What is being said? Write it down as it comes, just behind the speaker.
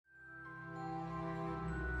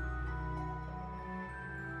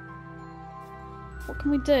what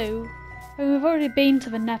can we do? I mean, we've already been to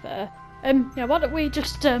the Nether. Yeah, why don't we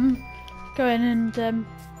just go in and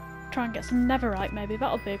try and get some netherite maybe?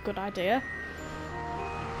 That'll be a good idea.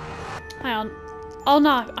 Hang on. Oh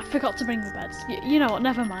no, I forgot to bring the beds. You know what,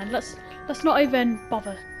 never mind. Let's not even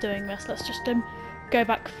bother doing this. Let's just go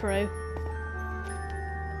back through.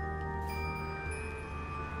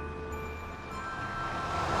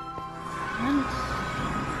 And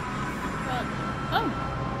oh,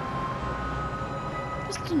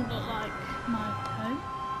 this doesn't look like my home.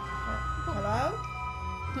 Hello?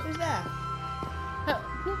 Who's there?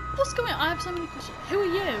 What's going on? I have so many questions. Who are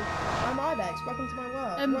you? I'm Ibex. Welcome to my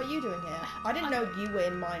world. What are you doing here? I didn't know you were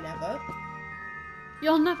in my Nether.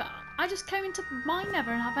 You're Nether? I just came into my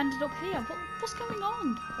Nether and I've ended up here. What's going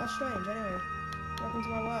on? That's strange. Anyway, welcome to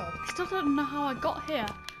my world. I still don't know how I got here.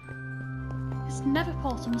 This Nether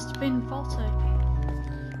portal must have been faulty.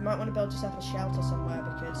 You might want to build yourself a shelter somewhere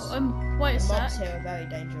because wait a the sec. mobs here are very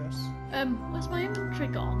dangerous. Where's my inventory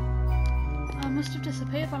gone? I must have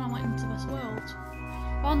disappeared when I went into this world.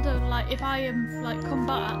 I wonder, like, if I like come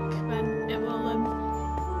back, then it will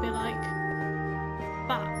be like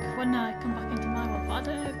back when I come back into my world. But I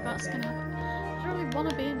don't know if that's gonna happen. I don't really want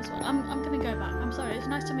to be in this one. I'm gonna go back. I'm sorry. It's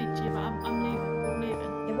nice to meet you, but I'm leaving. I'm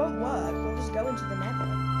leaving. It won't work. We'll just go into the Nether.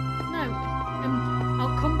 No.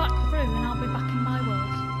 I'll come back through and I'll be back in my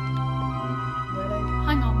world. Really?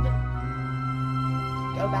 Hang on.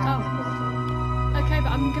 Go back. Oh. Okay,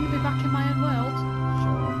 but I'm gonna be back in my own world.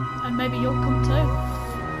 Sure. And maybe you'll come too.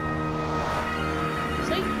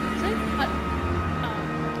 See?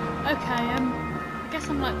 Okay, I guess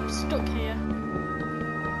I'm like stuck here.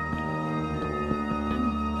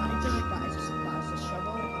 That is a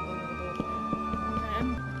shovel.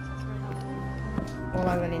 All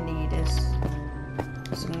I really need is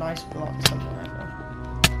some nice blocks or whatever.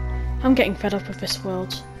 I'm getting fed up with this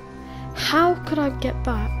world. How could I get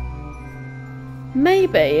back?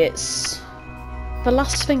 Maybe it's the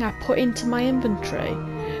last thing I put into my inventory.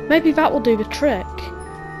 Maybe that will do the trick.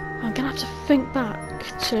 I'm gonna have to think back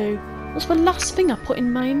to... What's the last thing I put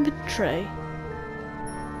in my inventory?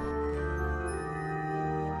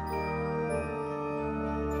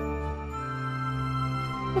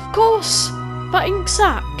 Of course! That ink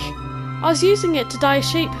sac! I was using it to dye a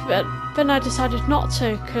sheep, but then I decided not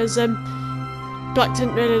to, because black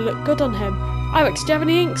didn't really look good on him. Ibex, do you have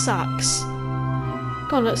any ink sacs?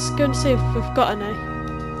 Go on, let's go and see if we've got any.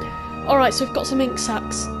 Alright, so we've got some ink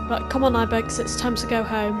sacs. Right, come on Ibex, it's time to go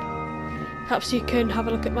home. Perhaps you can have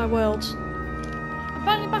a look at my world. I'm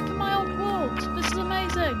finally back in my old world! This is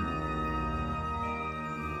amazing!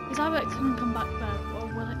 Is Ibex going to come back there, or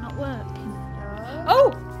will it not work?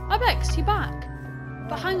 Oh! Ibex, you're back!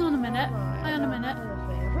 But hang on a minute, hang on a minute.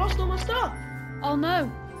 I've lost all my stuff! Oh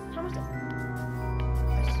no! How much?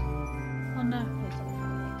 Oh no.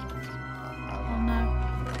 Oh no.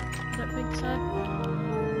 I don't think so.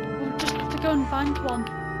 We'll just have to go and find one.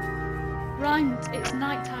 Right, it's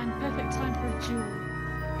night time. Perfect time for a duel.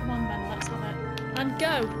 Come on then, let's have it. And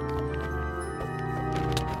go!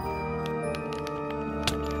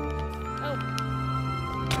 Oh.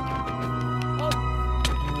 Oh.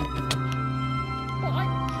 Well,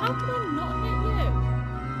 how can I not hit you?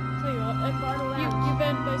 Tell you what, you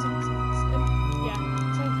burned those incense. Yeah,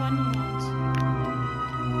 so find them around.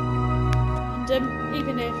 And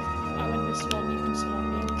even if I win this one, you can still have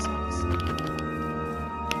the incense.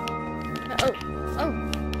 Oh,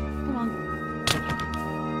 come on.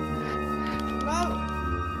 No!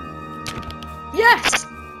 Yes!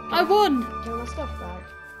 I won! Give my stuff back.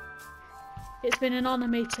 It's been an honour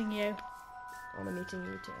meeting you. Honour meeting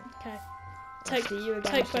you too. Okay. I'll see you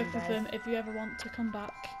again Take both someday. of them if you ever want to come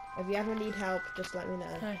back. If you ever need help, just let me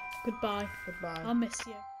know. Okay, goodbye. Goodbye. I'll miss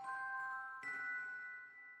you.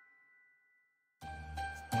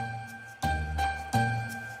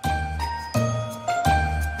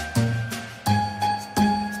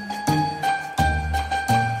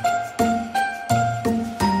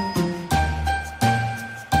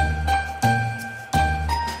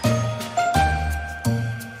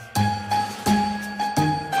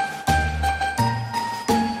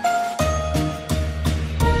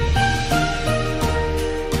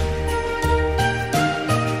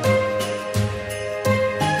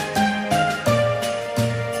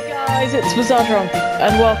 It's Bizarron,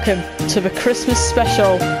 and welcome to the Christmas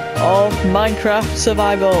special of Minecraft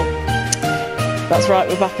Survival. That's right,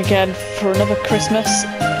 we're back again for another Christmas.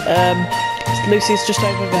 Lucy's just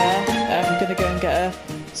over there. I'm gonna go and get her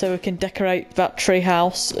so we can decorate that tree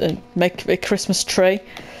house and make a Christmas tree.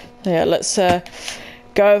 Yeah, let's go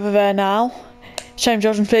over there now. Shame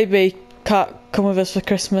George and Phoebe can't come with us for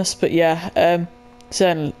Christmas, but yeah,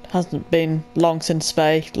 It hasn't been long since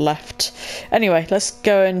they left. Anyway, let's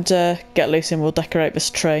go and get Lucy and we'll decorate this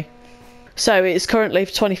tree. So it's currently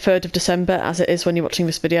the 23rd of December, as it is when you're watching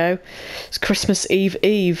this video. It's Christmas Eve,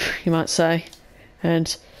 you might say.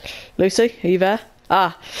 And Lucy, are you there?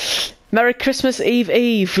 Ah, Merry Christmas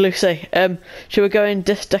Eve, Lucy. Shall we go and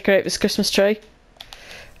decorate this Christmas tree?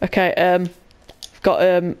 Okay, I've got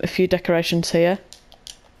a few decorations here.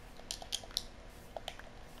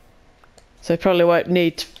 So probably won't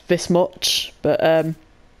need this much, but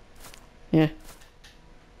yeah.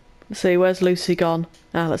 Let's see, where's Lucy gone?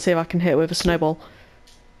 Ah, let's see if I can hit her with a snowball.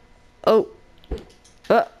 Oh!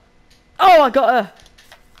 Oh, I got her!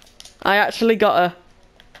 I actually got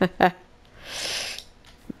her.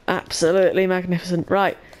 Absolutely magnificent.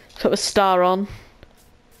 Right, put the star on.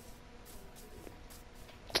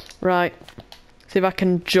 Right, see if I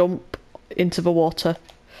can jump into the water.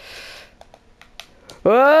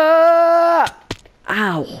 Ah!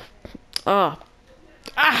 Ow! Oh!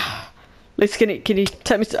 Ah! Lucy, can you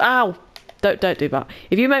take me to? Ow! Don't do that.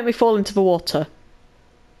 If you make me fall into the water,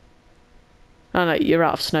 oh no, you're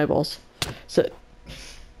out of snowballs. So,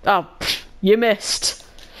 oh, you missed.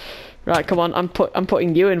 Right, come on. I'm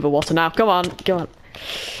putting you in the water now. Come on.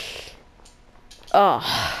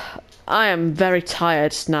 Oh, I am very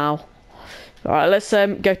tired now. All right, let's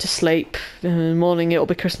go to sleep. In the morning it'll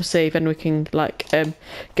be Christmas Eve, and we can like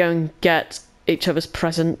go and get each other's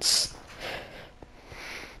presents.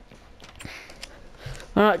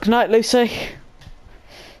 All right, good night, Lucy.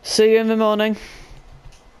 See you in the morning.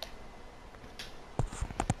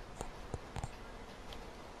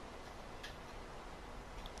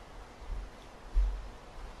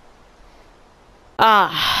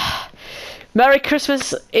 Ah, Merry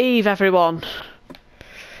Christmas Eve, everyone.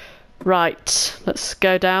 Right, let's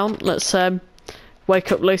go down. Let's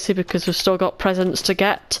wake up Lucy because we've still got presents to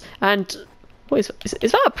get. And what is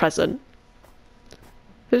that a present?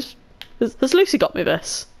 Has Lucy got me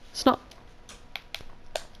this? It's not.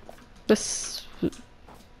 This.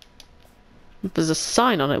 There's a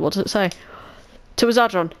sign on it. What does it say? To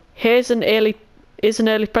Zadron, here's an early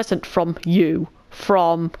present from you.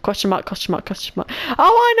 From question mark. Oh,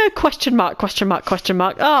 I know question mark.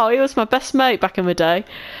 Oh, he was my best mate back in the day.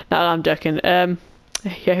 No, I'm joking. Yeah,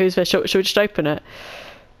 who's there? Should we just open it?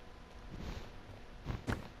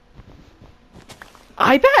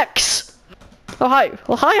 Ibex! Oh, hi.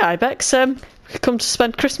 Well, hi, Ibex. Come to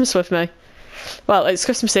spend Christmas with me. Well, it's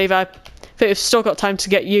Christmas Eve. I think we've still got time to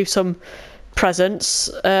get you some presents.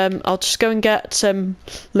 I'll just go and get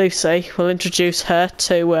Lucy. We'll introduce her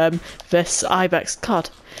to this Ibex. God,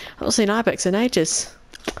 I've not seen Ibex in ages.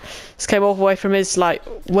 This came all the way from his like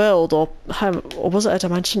world or home, or was it a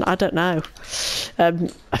dimension? I don't know.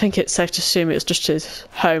 I think it's safe to assume it's just his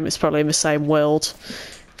home. It's probably in the same world.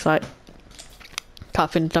 It's like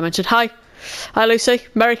can't find a dimension. Hi, Lucy.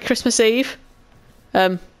 Merry Christmas Eve.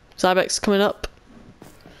 Is Ibex coming up?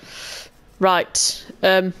 Right.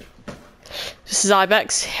 This is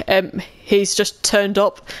Ibex. He's just turned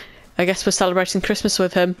up. I guess we're celebrating Christmas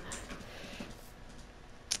with him.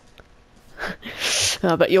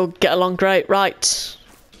 I bet you'll get along great. Right.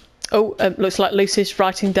 Oh, looks like Lucy's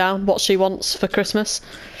writing down what she wants for Christmas.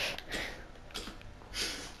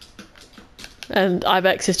 And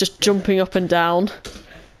Ibex is just jumping up and down.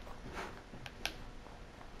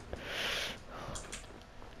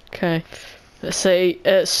 Okay. Let's see,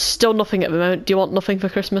 still nothing at the moment. Do you want nothing for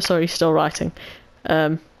Christmas, or are you still writing?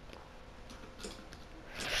 Any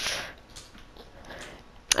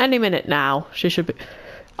minute now, she should be.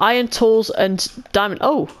 Iron tools and diamond.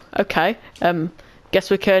 Oh, okay.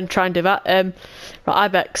 Guess we can try and do that. Right,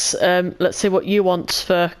 Ibex, let's see what you want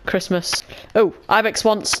for Christmas. Oh, Ibex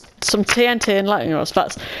wants some TNT and lightning rods.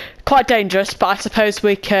 That's quite dangerous, but I suppose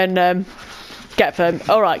we can get them.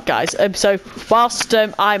 Alright, guys. So, whilst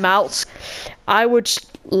I'm out, I would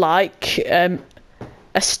like a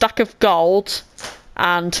stack of gold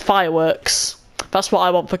and fireworks. That's what I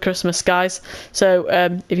want for Christmas, guys. So,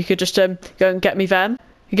 if you could just go and get me them.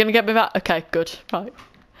 You're gonna get me that? Okay, good. Right.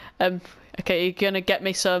 Okay, you're gonna get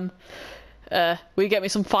me some. Will you get me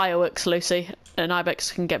some fireworks, Lucy? And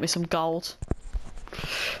Ibex can get me some gold.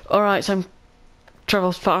 Alright, so I'm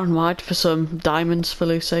travelled far and wide for some diamonds for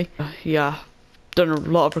Lucy. Yeah. Done a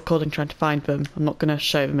lot of recording trying to find them. I'm not going to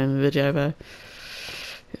show them in the video though.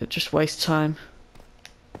 It'll just waste time.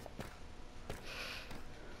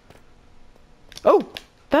 Oh,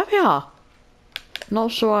 there we are.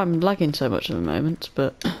 Not sure why I'm lagging so much at the moment,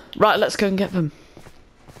 but right, let's go and get them.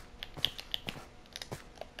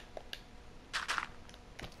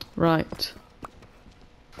 Right.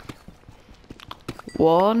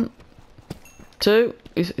 1, 2.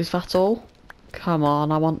 Is that all? Come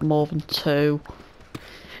on, I want more than 2.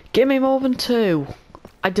 Give me more than 2.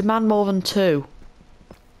 I demand more than 2.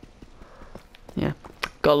 Yeah,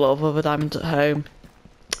 got a lot of other diamonds at home.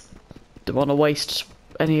 Don't want to waste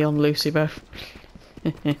any on Lucy, bro.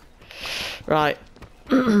 Right.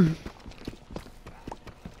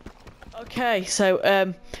 Okay,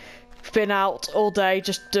 so been out all day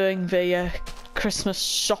just doing the Christmas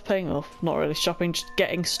shopping, or not really shopping, just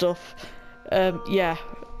getting stuff. Yeah,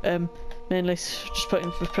 mainly just putting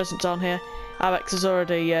the presents down here. Ibex has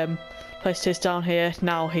already placed his down here.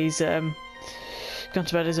 Now he's gone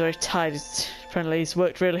to bed. He's very tired. Apparently he's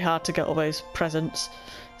worked really hard to get all those presents,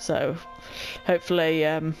 so hopefully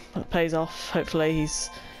it pays off. Hopefully he's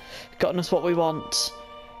gotten us what we want.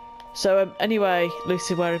 So anyway,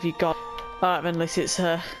 Lucy, where have you gone? Alright then, Lucy, it's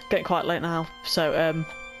getting quite late now, so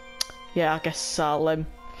yeah, I guess I'll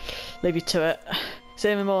leave you to it. See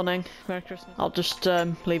you in the morning. Merry Christmas. I'll just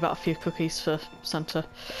leave out a few cookies for Santa.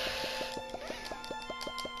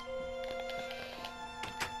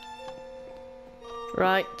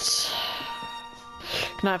 Right.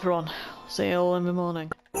 Good night, everyone. See you all in the morning.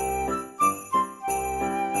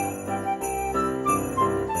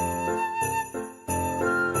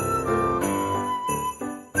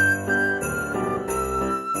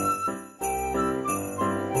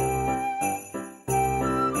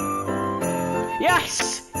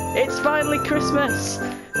 Yes! It's finally Christmas!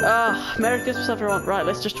 Ah, Merry Christmas, everyone. Right,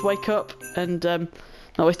 let's just wake up and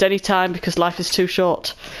not waste any time because life is too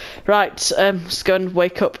short. Right, let's go and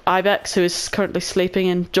wake up Ibex, who is currently sleeping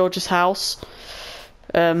in George's house.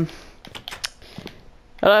 Hello?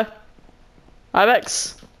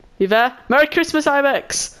 Ibex? You there? Merry Christmas,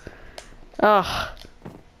 Ibex! Ah.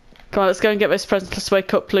 Come on, let's go and get those presents. Let's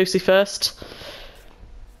wake up Lucy first.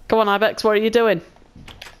 Come on, Ibex, what are you doing?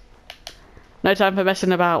 No time for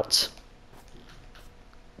messing about.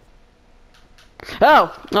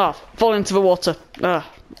 Oh! Oh, fall into the water.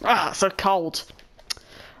 So cold.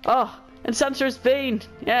 Oh, and Santa has been.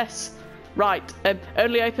 Yes. Right,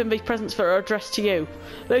 only open the presents that are addressed to you.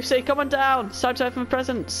 Lucy, come on down. It's time to open the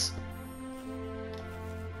presents.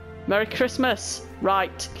 Merry Christmas.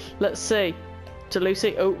 Right, let's see. To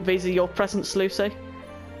Lucy. Oh, these are your presents, Lucy.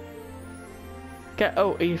 Okay,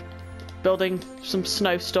 oh, are you building some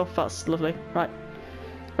snow stuff? That's lovely. Right.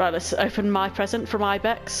 Right, let's open my present from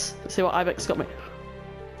Ibex. Let's see what Ibex got me.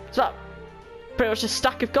 Is that pretty much a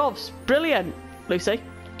stack of gobs? Brilliant, Lucy.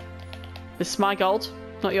 This is my gold,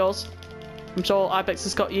 not yours. I'm sure Ibex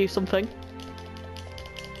has got you something.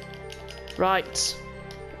 Right.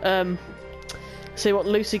 See what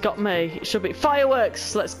Lucy got me. It should be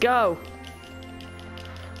fireworks. Let's go.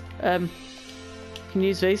 You can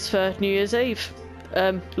use these for New Year's Eve.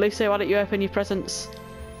 Lucy, why don't you open your presents?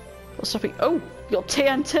 What's stopping? Oh, you got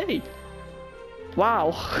TNT.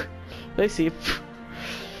 Wow. Lucy,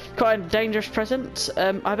 quite a dangerous present.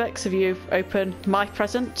 Ibex, have you opened my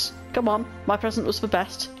present? Come on, my present was the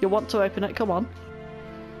best. You'll want to open it. Come on.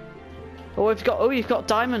 Oh, you've got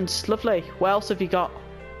diamonds. Lovely. What else have you got?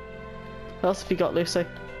 What else have you got, Lucy?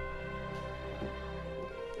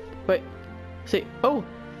 Wait. See. Oh.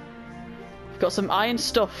 We've got some iron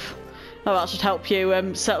stuff. Oh, that should help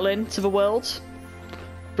you settle into the world.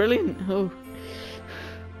 Brilliant. Oh.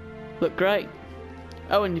 Look great.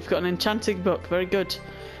 Oh, and you've got an enchanting book. Very good.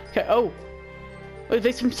 Okay. Oh. Oh,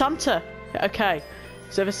 these from Santa. Okay.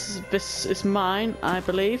 So this is mine, I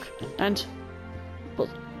believe. And what?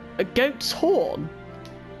 A goat's horn.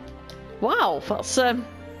 Wow, that's what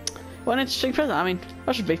an interesting present. I mean,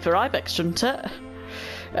 that should be for Ibex, shouldn't it?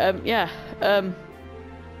 Yeah.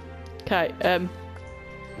 Okay.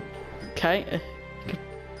 Okay.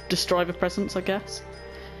 Destroy the presents, I guess.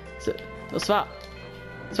 So, what's that?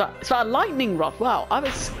 It's that a lightning rod. Wow, I'm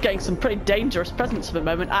getting some pretty dangerous presents at the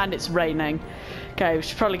moment, and it's raining. Okay, we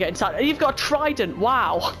should probably get inside. You've got a trident.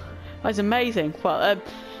 Wow, that's amazing. Well,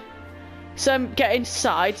 so get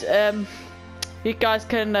inside. You guys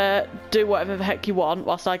can do whatever the heck you want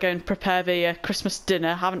whilst I go and prepare the Christmas dinner.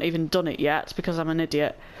 I haven't even done it yet because I'm an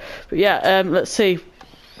idiot. But yeah, let's see.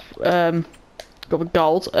 Got the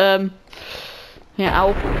gold.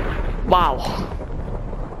 Yeah, wow.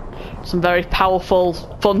 Some very powerful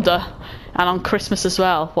thunder, and on Christmas as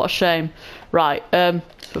well. What a shame. Right,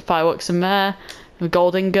 put fireworks in there, a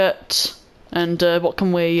gold ingot, and what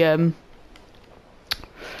can we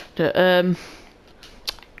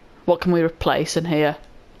what can we replace in here?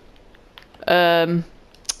 Oh,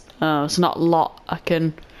 it's not a lot. I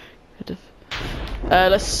can.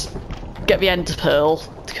 Let's get the ender pearl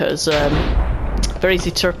because very easy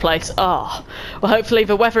to replace. Ah, oh, well, hopefully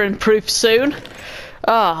the weather improves soon.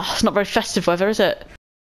 Ah, it's not very festive weather, is it?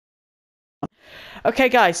 Okay,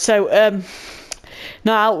 guys. So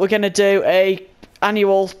Now we're going to do a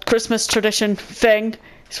annual Christmas tradition thing.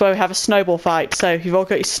 It's where we have a snowball fight. So you've all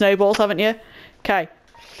got your snowballs, haven't you? Okay.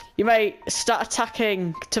 You may start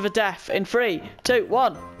attacking to the death in 3, 2,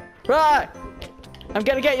 1. Right! I'm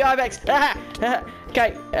gonna get you, Ibex!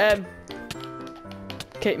 Okay,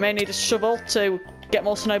 okay, you may need a shovel to get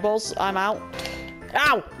more snowballs. I'm out.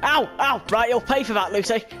 Ow! Ow! Ow! Right, you'll pay for that,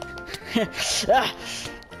 Lucy.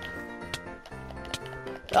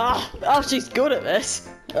 Oh, she's good at this.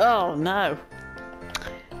 Oh, no.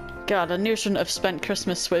 God, I knew I shouldn't have spent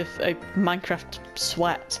Christmas with a Minecraft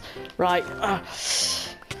sweat. Right.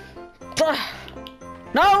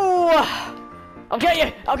 No! I'll get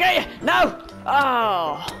you! I'll get you! No!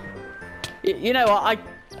 Oh! You know what?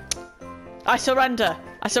 I surrender.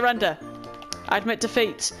 I surrender. I admit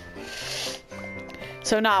defeat.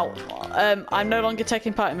 So now, I'm no longer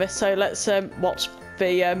taking part in this. So let's watch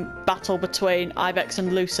the battle between Ibex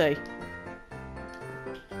and Lucy.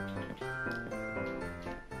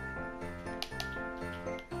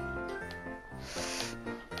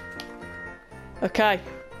 Okay.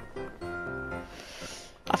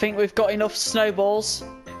 I think we've got enough snowballs.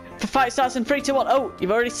 The fight starts in 3, 2, 1. Oh,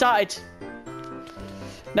 you've already started.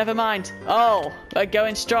 Never mind. Oh, we're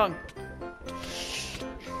going strong.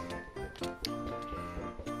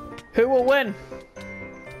 Who will win?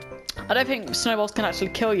 I don't think snowballs can actually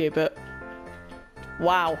kill you, but...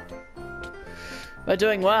 Wow. We're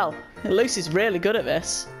doing well. Lucy's really good at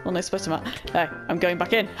this. Wasn't I supposed to matter? Hey, I'm going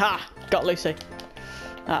back in. Ha! Got Lucy.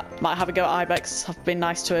 Might have a go at Ibex. I've been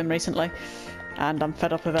nice to him recently. And I'm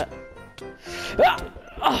fed up with it. Ah!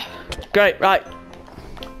 Oh, great, right.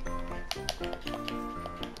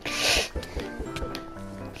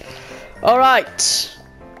 Alright.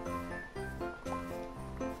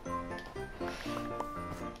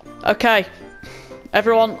 Okay.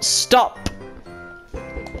 Everyone, stop.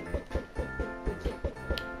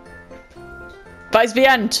 That is the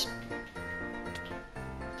end.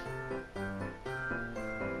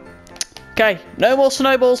 Okay, no more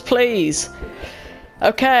snowballs, please.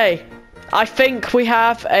 Okay, I think we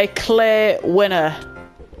have a clear winner.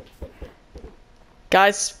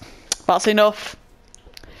 Guys, that's enough.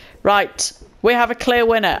 Right, we have a clear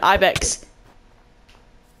winner, Ibex.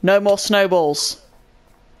 No more snowballs.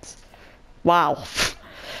 Wow.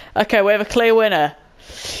 Okay, we have a clear winner.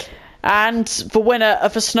 And the winner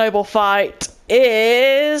of the snowball fight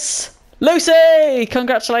is... Lucy!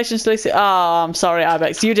 Congratulations, Lucy. Oh, I'm sorry,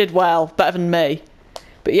 Ibex. You did well. Better than me.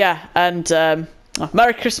 But yeah, and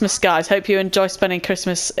Merry Christmas, guys. Hope you enjoy spending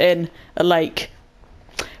Christmas in a lake.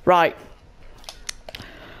 Right.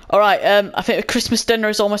 Alright, I think the Christmas dinner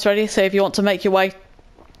is almost ready, so if you want to make your way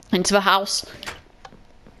into the house.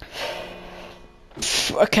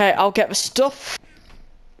 Okay, I'll get the stuff.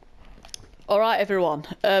 Alright, everyone.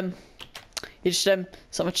 You just sit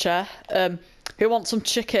on a chair. Who wants some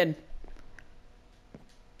chicken?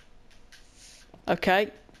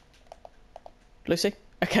 Okay. Lucy?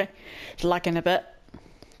 Okay. It's lagging a bit.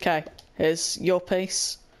 Okay. Here's your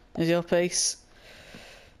piece. Here's your piece.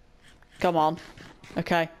 Come on.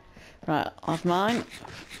 Okay. Right. I'll have mine.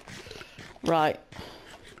 Right.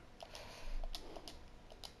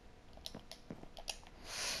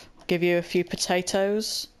 I'll give you a few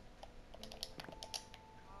potatoes.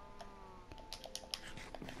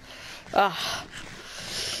 Ah.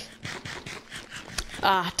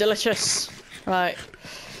 Ah, delicious. Right.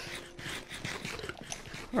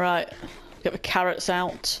 Right. Get the carrots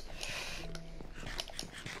out.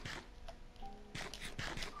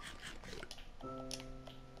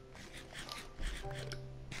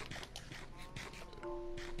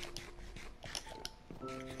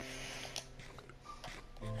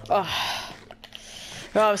 Oh.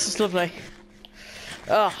 Oh, this is lovely.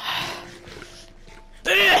 Oh.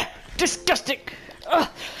 Ugh, disgusting. Ugh.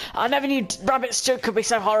 I never knew rabbit stew could be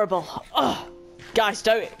so horrible. Ugh. Guys,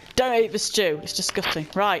 don't eat the stew. It's disgusting.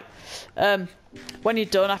 Right. When you're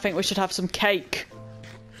done, I think we should have some cake.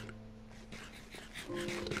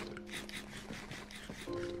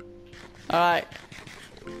 Alright.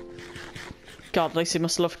 God, Lucy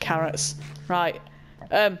must love carrots. Right.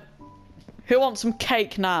 Who wants some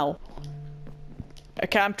cake now?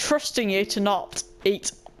 Okay, I'm trusting you to not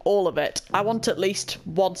eat all of it. I want at least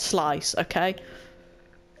one slice, okay?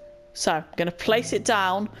 So, I'm going to place it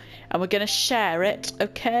down and we're going to share it,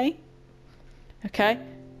 okay? Okay?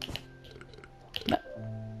 No.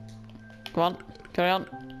 Go on, carry on.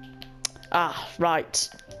 Ah, right.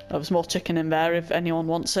 There was more chicken in there if anyone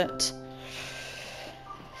wants it.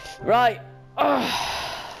 Right.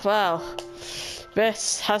 Oh, well,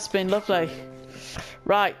 this has been lovely.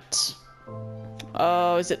 Right.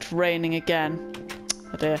 Oh, is it raining again?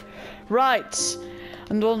 Oh dear. Right.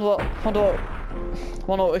 And wonder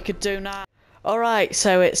what we could do now. Alright,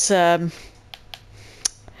 so it's sun's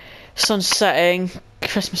setting,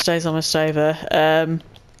 Christmas Day's almost over.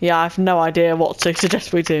 Yeah, I have no idea what to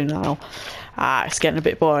suggest we do now. It's getting a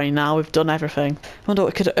bit boring now, we've done everything. Wonder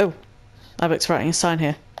what we could do. Oh, Ibex writing a sign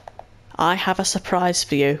here. I have a surprise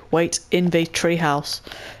for you. Wait in the treehouse.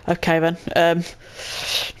 Okay then.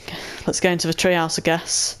 Let's go into the treehouse, I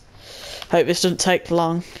guess. Hope this doesn't take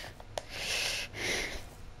long.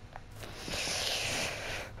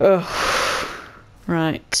 Oh,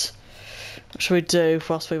 right. What should we do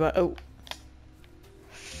whilst we wait? Oh,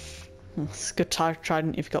 it's a good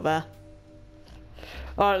trident you've got there.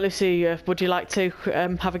 All right, Lucy. Would you like to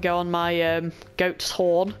have a go on my goat's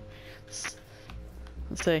horn?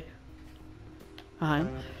 Let's see. Alright.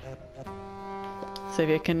 See if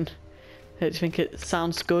you can. Do you think it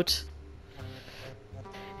sounds good?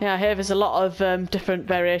 Yeah, I hear there's a lot of different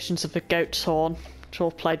variations of the goat's horn, which all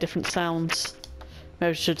play different sounds.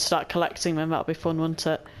 Maybe we should start collecting them. That'll be fun, wouldn't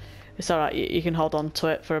it? It's alright. You can hold on to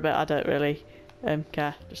it for a bit. I don't really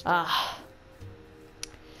care. Just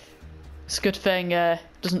it's a good thing it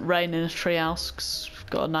doesn't rain in a treehouse because we've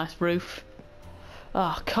got a nice roof.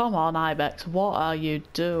 Oh, come on, Ibex. What are you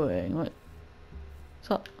doing? What's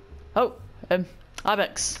up? Oh,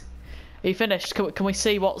 Ibex. Are you finished? Can we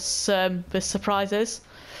see what's this surprise is?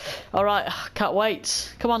 Alright, can't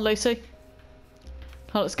wait. Come on, Lucy.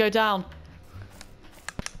 Come on, let's go down.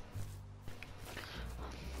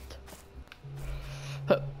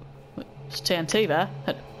 There's TNT there.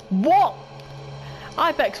 What?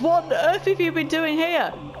 Ibex, what on earth have you been doing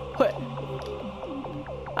here? Wait.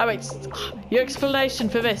 Ibex, your explanation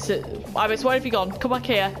for this. Ibex, where have you gone? Come back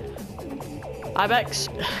here. Ibex.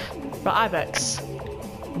 Right, Ibex.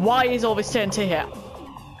 Why is all this TNT here?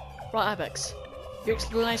 Right, Ibex. Your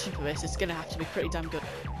explanation for this is gonna have to be pretty damn good.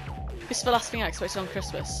 This is the last thing I expected on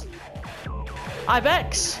Christmas.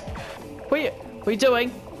 Ibex! What are you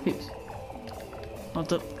doing? I'll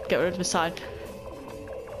get rid of the sign.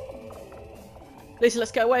 Lisa,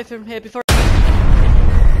 let's get away from here before.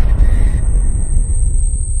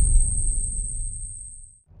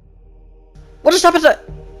 What just happened to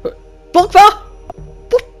Block bar?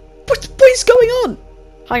 What is going on?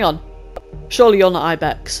 Hang on. Surely you're not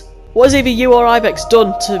Ibex. What has either you or Ibex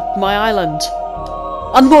done to my island?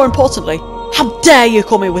 And more importantly, how dare you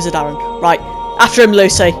call me Wizard Aaron? Right, after him,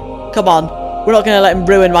 Lucy. Come on. We're not going to let him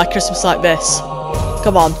ruin my Christmas like this.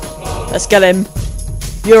 Come on. Let's get him.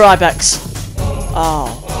 You're Ibex. Oh,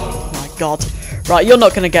 my God. Right, you're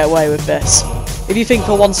not going to get away with this. If you think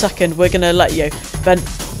for 1 second we're going to let you, then...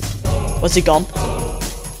 Where's he gone?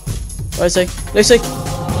 Where is he? Lucy?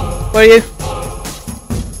 Where are you?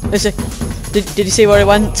 Lucy? Did you see where he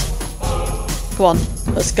went? Come on,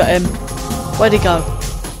 let's get him. Where'd he go?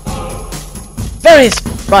 There he is!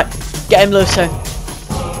 Right, get him, Lucy.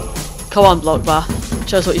 Come on, Block Bar.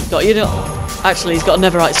 Show us what you've got. You don't... Actually, he's got a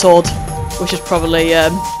netherite sword. We should probably,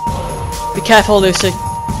 be careful, Lucy.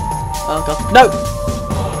 Oh, God. No!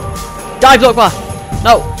 Die, Block Bar!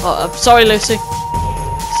 No! Oh, I'm sorry, Lucy.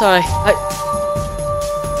 Sorry.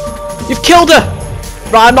 You've killed her!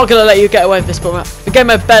 Right, I'm not going to let you get away with this, but the game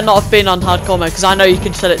better not have been on hardcore mode, because I know you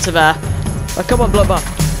can set it to there. Right, come on, Block Bar.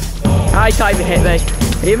 I can't even hit me.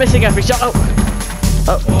 Are you missing every shot?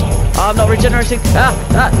 Oh, I'm not regenerating.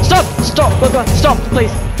 Stop! Stop! Block Bar, stop!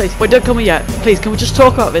 Please, please. Wait, don't kill me yet. Please, can we just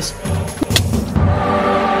talk about this?